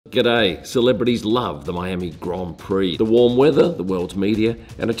G'day. Celebrities love the Miami Grand Prix. The warm weather, the world's media,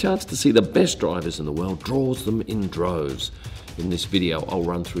 and a chance to see the best drivers in the world draws them in droves. In this video, I'll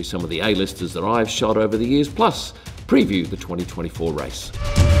run through some of the A-listers that I've shot over the years, plus preview the 2024 race.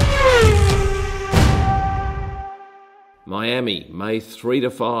 Miami, May 3 to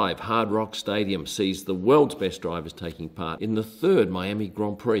 5, Hard Rock Stadium sees the world's best drivers taking part in the third Miami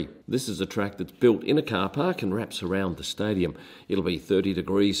Grand Prix. This is a track that's built in a car park and wraps around the stadium. It'll be 30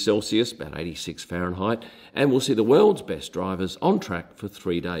 degrees Celsius, about 86 Fahrenheit, and we'll see the world's best drivers on track for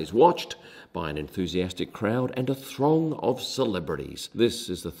 3 days, watched by an enthusiastic crowd and a throng of celebrities. This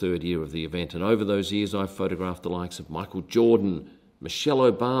is the third year of the event, and over those years I've photographed the likes of Michael Jordan, Michelle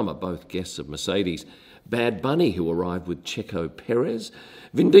Obama, both guests of Mercedes, Bad Bunny, who arrived with Checo Perez,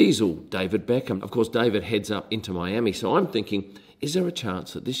 Vin Diesel, David Beckham. Of course, David heads up into Miami, so I'm thinking, is there a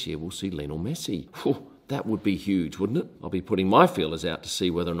chance that this year we'll see Lionel Messi? Whew, that would be huge, wouldn't it? I'll be putting my feelers out to see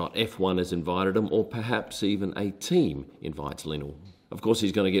whether or not F1 has invited him, or perhaps even a team invites Lionel. Of course,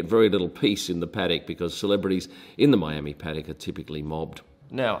 he's going to get very little peace in the paddock because celebrities in the Miami paddock are typically mobbed.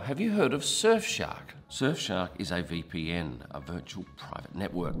 Now, have you heard of Surfshark? Surfshark is a VPN, a virtual private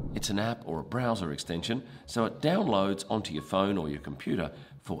network. It's an app or a browser extension, so it downloads onto your phone or your computer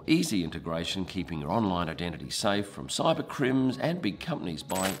for easy integration, keeping your online identity safe from cyber crims and big companies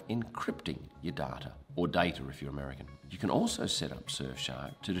by encrypting your data, or data if you're American. You can also set up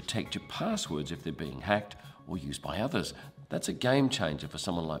Surfshark to detect your passwords if they're being hacked or used by others. That's a game changer for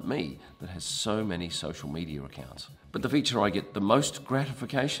someone like me that has so many social media accounts. But the feature I get the most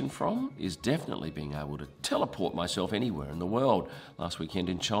gratification from is definitely being able to teleport myself anywhere in the world. Last weekend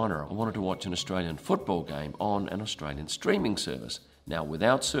in China, I wanted to watch an Australian football game on an Australian streaming service. Now,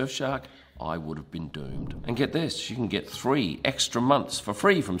 without Surfshark, I would have been doomed. And get this, you can get 3 extra months for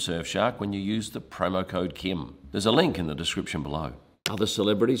free from Surfshark when you use the promo code KIM. There's a link in the description below. Other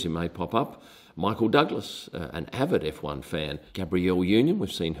celebrities who may pop up: Michael Douglas, an avid F1 fan. Gabrielle Union,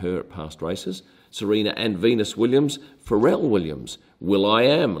 we've seen her at past races. Serena and Venus Williams. Pharrell Williams.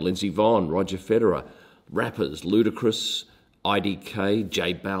 will.i.am, Lindsey Vonn, Roger Federer. Rappers: Ludacris, IDK,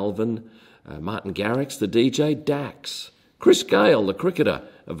 J Balvin, Martin Garrix, the DJ, Dax. Chris Gayle, the cricketer.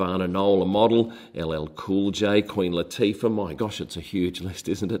 Ivana Noel, a model. LL Cool J, Queen Latifah. My gosh, it's a huge list,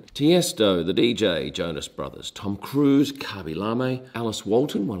 isn't it? Tiesto, the DJ, Jonas Brothers. Tom Cruise, Khaby Lame. Alice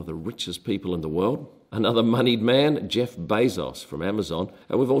Walton, one of the richest people in the world. Another moneyed man, Jeff Bezos from Amazon.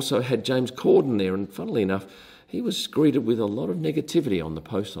 And we've also had James Corden there, and funnily enough, he was greeted with a lot of negativity on the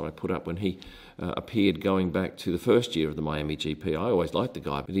post that I put up when he appeared going back to the first year of the Miami GP. I always liked the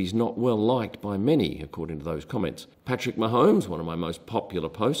guy, but he's not well liked by many, according to those comments. Patrick Mahomes, one of my most popular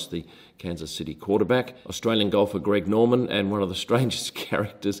posts, the Kansas City quarterback. Australian golfer Greg Norman, and one of the strangest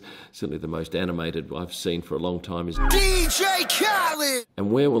characters, certainly the most animated I've seen for a long time, is DJ Khaled.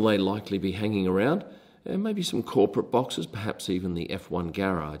 And where will they likely be hanging around? Maybe some corporate boxes, perhaps even the F1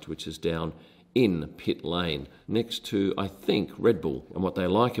 garage, which is down in pit lane, next to, I think, Red Bull. And what they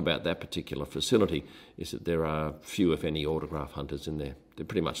like about that particular facility is that there are few, if any, autograph hunters in there. They're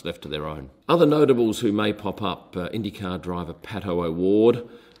pretty much left to their own. Other notables who may pop up: IndyCar driver Pato O'Ward.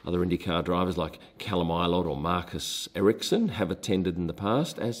 Other IndyCar drivers like Callum Ilott or Marcus Ericsson have attended in the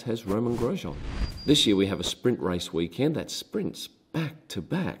past, as has Roman Grosjean. This year we have a sprint race weekend. That's sprints back to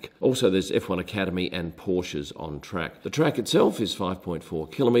back. Also, there's F1 Academy and Porsches on track. The track itself is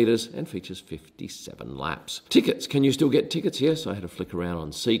 5.4 kilometres and features 57 laps. Tickets. Can you still get tickets? Yes, I had a flick around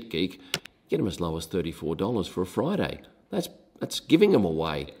on SeatGeek. Get them as low as $34 for a Friday. That's giving them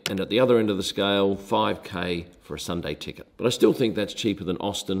away. And at the other end of the scale, $5,000 for a Sunday ticket. But I still think that's cheaper than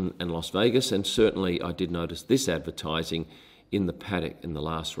Austin and Las Vegas, and certainly I did notice this advertising in the paddock in the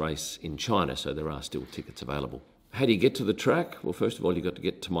last race in China, so there are still tickets available. How do you get to the track? Well, first of all, you've got to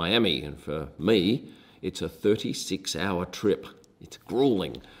get to Miami, and for me, it's a 36-hour trip. It's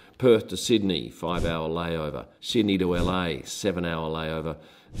grueling. Perth to Sydney, 5-hour layover. Sydney to LA, 7-hour layover.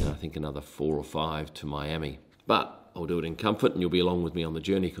 And I think another 4 or 5 to Miami. But I'll do it in comfort, and you'll be along with me on the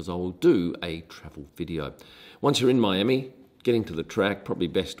journey because I will do a travel video. Once you're in Miami, getting to the track, probably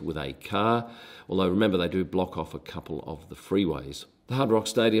best with a car, although remember they do block off a couple of the freeways. The Hard Rock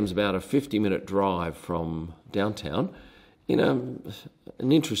Stadium's about a 50-minute drive from downtown in an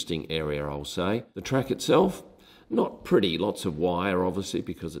interesting area, I'll say. The track itself, not pretty, lots of wire obviously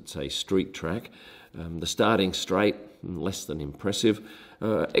because it's a street track. The starting straight, less than impressive.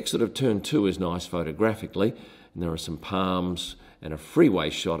 Exit of turn 2 is nice photographically, and there are some palms and a freeway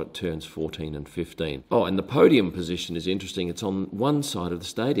shot at turns 14 and 15. Oh, and the podium position is interesting. It's on one side of the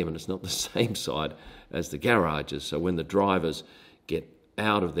stadium and it's not the same side as the garages. So when the drivers get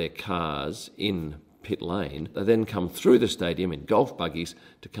out of their cars in pit lane. They then come through the stadium in golf buggies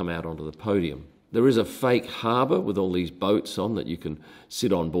to come out onto the podium. There is a fake harbour with all these boats on that you can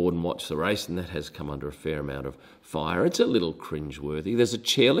sit on board and watch the race, and that has come under a fair amount of fire. It's a little cringeworthy. There's a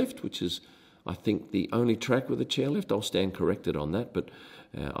chairlift, which is, I think, the only track with a chairlift. I'll stand corrected on that, but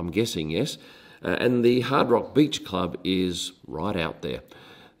I'm guessing yes. And the Hard Rock Beach Club is right out there.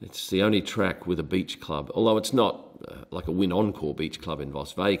 It's the only track with a beach club, although it's not like a Wynn Encore Beach Club in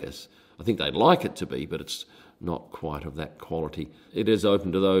Las Vegas. I think they'd like it to be, but it's not quite of that quality. It is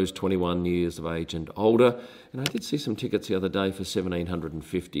open to those 21 years of age and older, and I did see some tickets the other day for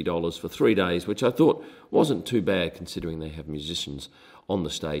 $1,750 for 3 days, which I thought wasn't too bad considering they have musicians on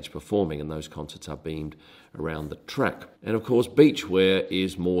the stage performing, and those concerts are beamed around the track. And of course, beachwear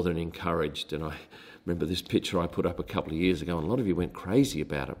is more than encouraged, and I remember this picture I put up a couple of years ago, and a lot of you went crazy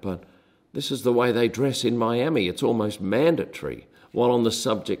about it, but this is the way they dress in Miami. It's almost mandatory. While on the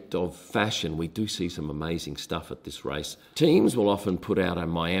subject of fashion, we do see some amazing stuff at this race. Teams will often put out a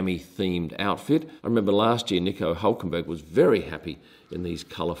Miami-themed outfit. I remember last year Nico Hülkenberg was very happy in these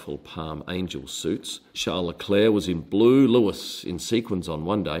colourful Palm Angel suits. Charles Leclerc was in blue, Lewis in sequins on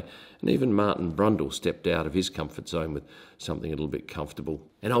one day, and even Martin Brundle stepped out of his comfort zone with something a little bit comfortable.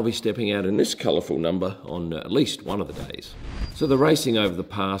 And I'll be stepping out in this colourful number on at least one of the days. So the racing over the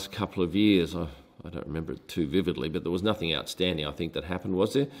past couple of years, I don't remember it too vividly, but there was nothing outstanding, I think, that happened,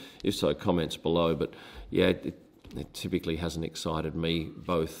 was there? If so, comments below. But yeah, it typically hasn't excited me,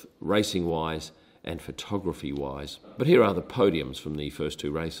 both racing-wise and photography-wise. But here are the podiums from the first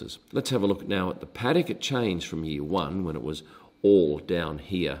two races. Let's have a look now at the paddock. It changed from year one, when it was all down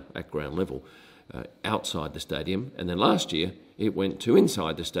here at ground level, outside the stadium. And then last year, it went to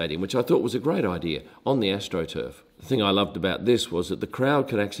inside the stadium, which I thought was a great idea, on the AstroTurf. The thing I loved about this was that the crowd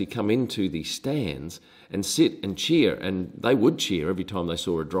could actually come into the stands and sit and cheer, and they would cheer every time they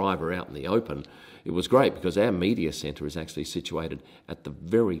saw a driver out in the open. It was great because our media centre is actually situated at the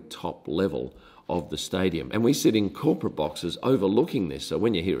very top level of the stadium, and we sit in corporate boxes overlooking this, so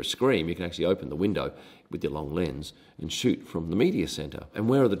when you hear a scream you can actually open the window with your long lens and shoot from the media centre. And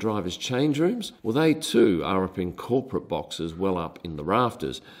where are the drivers' change rooms? Well, they too are up in corporate boxes well up in the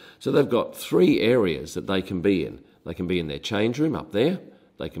rafters, so they've got 3 areas that they can be in. They can be in their change room up there,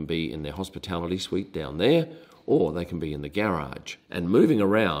 they can be in their hospitality suite down there, or they can be in the garage. And moving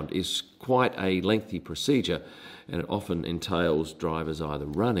around is quite a lengthy procedure, and it often entails drivers either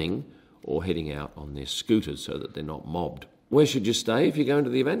running or heading out on their scooters so that they're not mobbed. Where should you stay if you're going to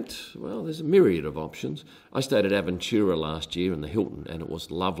the event? Well, there's a myriad of options. I stayed at Aventura last year in the Hilton, and it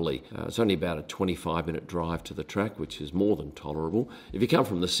was lovely. It's only about a 25-minute drive to the track, which is more than tolerable. If you come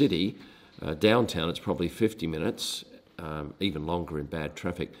from the city, downtown, it's probably 50 minutes, even longer in bad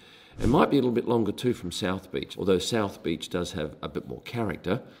traffic. It might be a little bit longer too from South Beach, although South Beach does have a bit more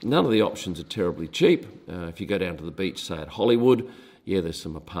character. None of the options are terribly cheap. If you go down to the beach, say at Hollywood, yeah, there's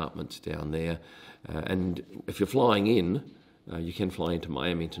some apartments down there. And if you're flying in, you can fly into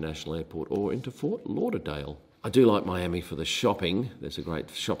Miami International Airport or into Fort Lauderdale. I do like Miami for the shopping. There's a great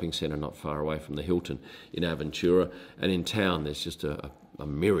shopping centre not far away from the Hilton in Aventura. And in town, there's just a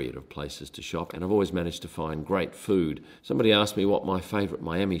myriad of places to shop. And I've always managed to find great food. Somebody asked me what my favourite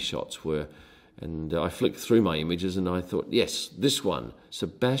Miami shots were. And I flicked through my images and I thought, yes, this one.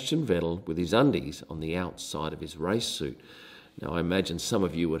 Sebastian Vettel with his undies on the outside of his race suit. Now, I imagine some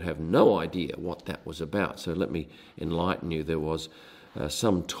of you would have no idea what that was about, so let me enlighten you. There was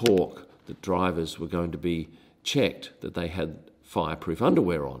some talk that drivers were going to be checked that they had fireproof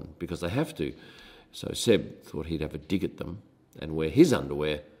underwear on, because they have to. So Seb thought he'd have a dig at them and wear his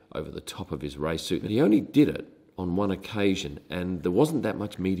underwear over the top of his race suit. But he only did it on one occasion, and there wasn't that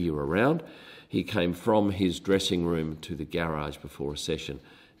much media around. He came from his dressing room to the garage before a session,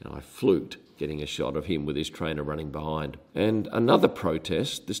 and I fluked getting a shot of him with his trainer running behind. And another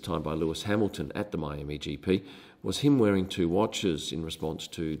protest, this time by Lewis Hamilton at the Miami GP, was him wearing 2 watches in response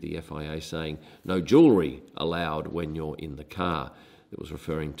to the FIA saying no jewellery allowed when you're in the car. It was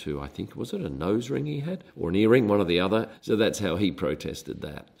referring to, I think, was it a nose ring he had? Or an earring, one or the other. So that's how he protested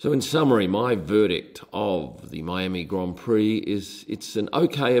that. So in summary, my verdict of the Miami Grand Prix is it's an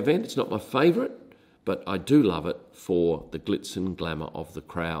okay event. It's not my favourite, but I do love it for the glitz and glamour of the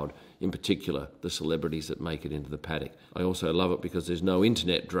crowd, in particular the celebrities that make it into the paddock. I also love it because there's no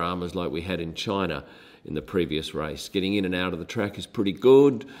internet dramas like we had in China in the previous race. Getting in and out of the track is pretty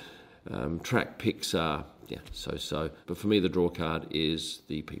good. Track picks are, so-so. But for me, the draw card is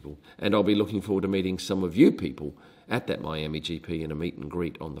the people. And I'll be looking forward to meeting some of you people at that Miami GP in a meet and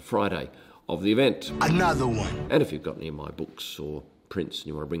greet on the Friday of the event. Another one. And if you've got any of my books or prints and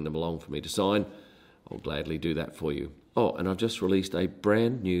you want to bring them along for me to sign, I'll gladly do that for you. Oh, and I've just released a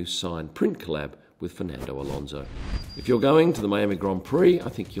brand new signed print collab with Fernando Alonso. If you're going to the Miami Grand Prix, I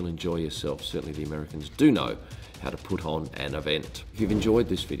think you'll enjoy yourself. Certainly the Americans do know how to put on an event. If you've enjoyed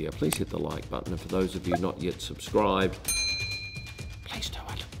this video, please hit the like button. And for those of you not yet subscribed, please do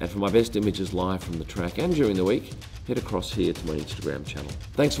it. And for my best images live from the track and during the week, head across here to my Instagram channel.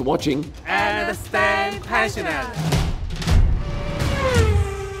 Thanks for watching. And stay passionate.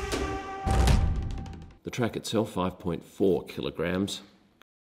 The track itself, 5.4 kilograms.